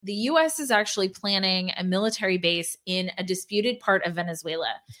the U.S. is actually planning a military base in a disputed part of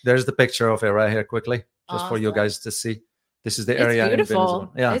Venezuela. There's the picture of it right here quickly, just for you guys to see. This is the area in Venezuela.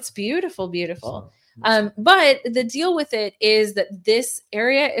 Yeah, it's beautiful, beautiful. But the deal with it is that this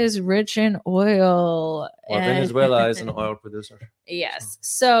area is rich in oil. Well, Venezuela is an oil producer. Yes.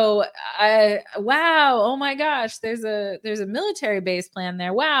 So, wow. Oh my gosh. There's a military base plan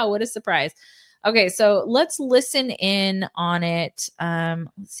there. Wow. What a surprise. Okay. So let's listen in on it. Let's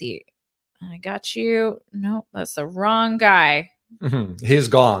see. I got you. No, that's the wrong guy. He's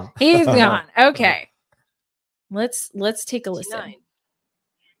gone. He's gone. Okay. Let's take a listen.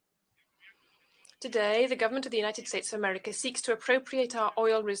 Today, the government of the United States of America seeks to appropriate our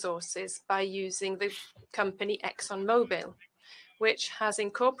oil resources by using the company ExxonMobil, which has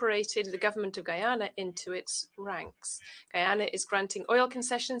incorporated the government of Guyana into its ranks. Guyana is granting oil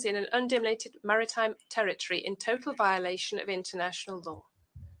concessions in an undeliminated maritime territory in total violation of international law.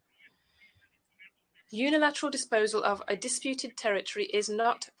 Unilateral disposal of a disputed territory is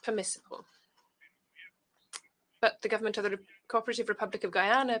not permissible. But the government of the Cooperative Republic of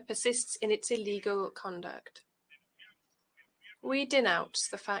Guyana persists in its illegal conduct. We denounce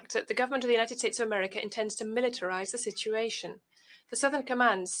the fact that the government of the United States of America intends to militarize the situation. The Southern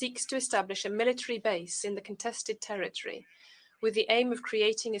Command seeks to establish a military base in the contested territory with the aim of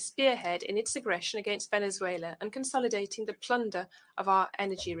creating a spearhead in its aggression against Venezuela and consolidating the plunder of our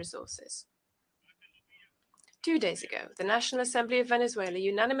energy resources. 2 days ago, the National Assembly of Venezuela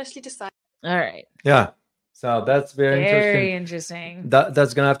unanimously decided... All right. Yeah. So that's very interesting.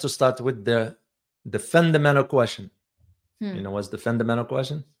 That's going to have to start with the fundamental question. You know what's the fundamental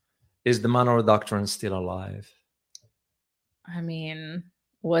question? Is the Monroe Doctrine still alive? I mean,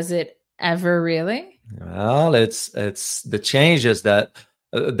 was it ever really? Well, it's the changes that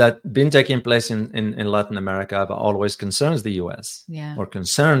been taking place in Latin America have always concerns the U.S. Or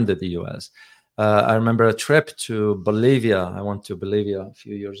concerned the U.S. I remember a trip to Bolivia. I went to Bolivia a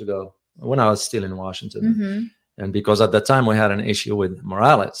few years ago when I was still in Washington. And because at that time we had an issue with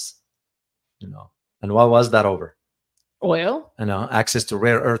Morales, and what was that over? Oil? Access to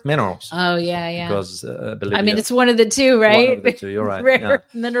rare earth minerals. Oh, yeah. Because Bolivia, I mean, it's one of the two, right? One of the two, you're right. Rare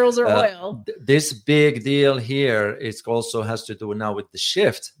earth minerals or oil. This big deal here, it also has to do now with the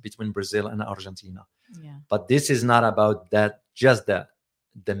shift between Brazil and Argentina. Yeah. But this is not about that, just that.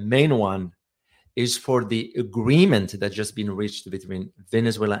 The main one is for the agreement that just been reached between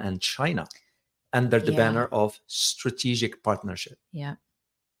Venezuela and China under the banner of strategic partnership. Yeah.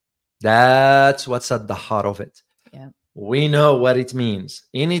 That's what's at the heart of it. Yeah. We know what it means.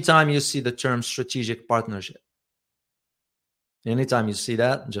 Anytime you see the term strategic partnership, anytime you see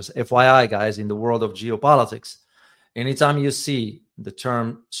that, just FYI, guys, in the world of geopolitics, anytime you see the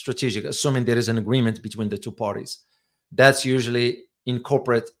term strategic, assuming there is an agreement between the two parties, that's usually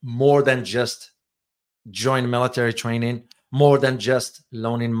incorporate more than just joint military training, more than just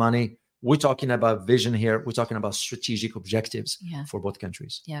loaning money. We're talking about vision here. We're talking about strategic objectives for both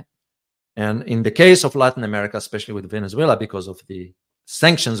countries. Yeah. And in the case of Latin America, especially with Venezuela, because of the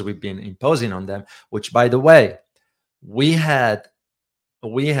sanctions we've been imposing on them, which, by the way, we had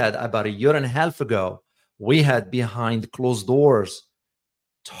about a year and a half ago, we had behind closed doors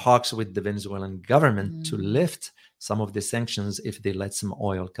talks with the Venezuelan government to lift some of the sanctions if they let some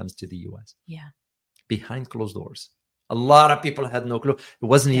oil comes to the U.S. Yeah. Behind closed doors. A lot of people had no clue. It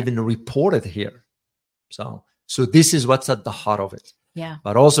wasn't even reported here. So this is what's at the heart of it. Yeah.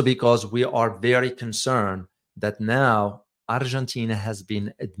 But also because we are very concerned that now Argentina has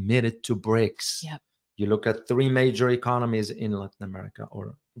been admitted to BRICS. Yep. You look at 3 major economies in Latin America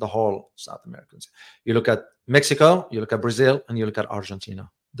or the whole South Americans. You look at Mexico, you look at Brazil, and you look at Argentina.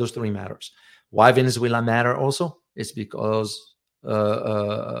 Those 3 matters. Why Venezuela matter also is because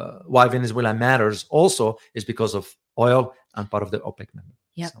why Venezuela matters also is because of oil and part of the OPEC member.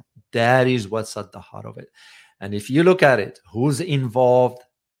 Yeah. So that is what's at the heart of it. And if you look at it, who's involved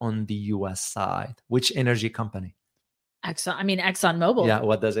on the U.S. side? Which energy company? ExxonMobil. Yeah.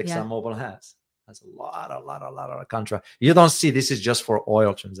 What does ExxonMobil has? Has a lot of contract. You don't see this is just for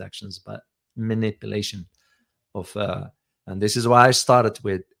oil transactions, but manipulation of. And this is why I started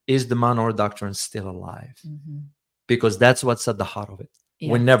with: is the Monroe Doctrine still alive? Because that's what's at the heart of it.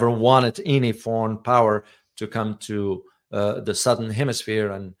 Yeah. We never wanted any foreign power to come to the southern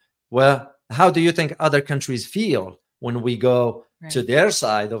hemisphere. And well, how do you think other countries feel when we go to their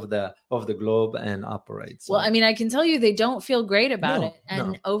side of the globe and operate? So, well, I mean, I can tell you they don't feel great about it.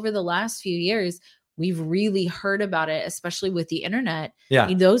 And over the last few years, we've really heard about it, especially with the internet.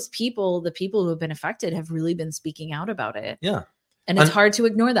 Yeah. Those people, the people who have been affected, have really been speaking out about it. Yeah. And it's hard to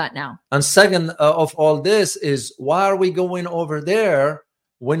ignore that now. And second of all this is, why are we going over there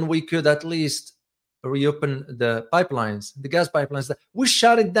when we could at least reopen the pipelines, the gas pipelines, that we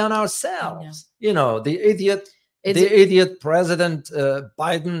shut it down ourselves. You know, the idiot President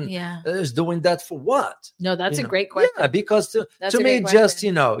Biden is doing that for what? No, that's a great question. Yeah, because to me, just,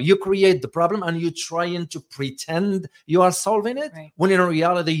 you create the problem and you're trying to pretend you are solving it, when in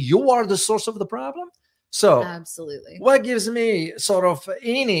reality, you are the source of the problem. So absolutely, what gives me sort of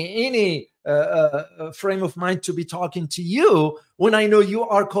any frame of mind to be talking to you when I know you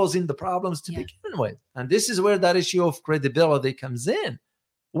are causing the problems to begin with? And this is where that issue of credibility comes in.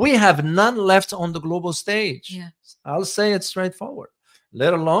 We have none left on the global stage. I'll say it straightforward.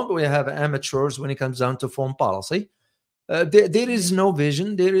 Let alone we have amateurs when it comes down to foreign policy. There is no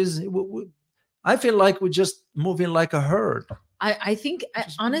vision. I feel like we're just moving like a herd. I think,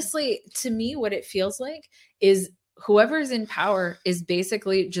 honestly, to me, what it feels like is whoever's in power is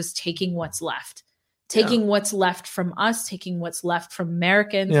basically just taking what's left, what's left from us, taking what's left from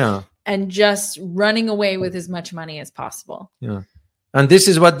Americans, and just running away with as much money as possible. Yeah. And this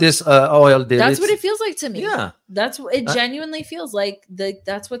is what this oil did. That's what it feels like to me. Yeah. That's what it genuinely feels like.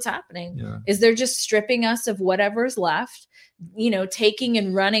 That's what's happening. Is they're just stripping us of whatever's left, taking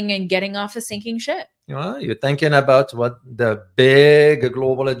and running and getting off a sinking ship. You're thinking about what the big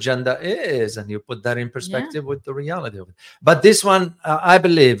global agenda is, and you put that in perspective with the reality of it. But this one, I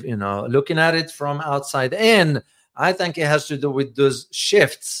believe, looking at it from outside in, I think it has to do with those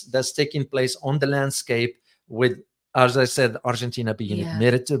shifts that's taking place on the landscape with, as I said, Argentina being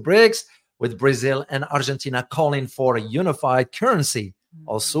admitted to BRICS, with Brazil and Argentina calling for a unified currency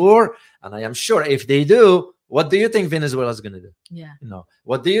also. And I am sure if they do, what do you think Venezuela is going to do?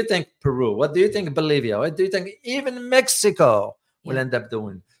 What do you think Peru? What do you think Bolivia? What do you think even Mexico will end up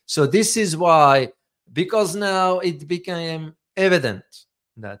doing? So this is why, because now it became evident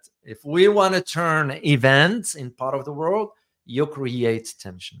that if we want to turn events in part of the world, you create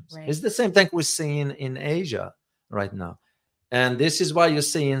tensions. It's the same thing we're seeing in Asia right now. And this is why you're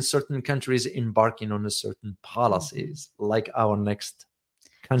seeing certain countries embarking on a certain policies, like our next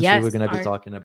country we're going to be talking about.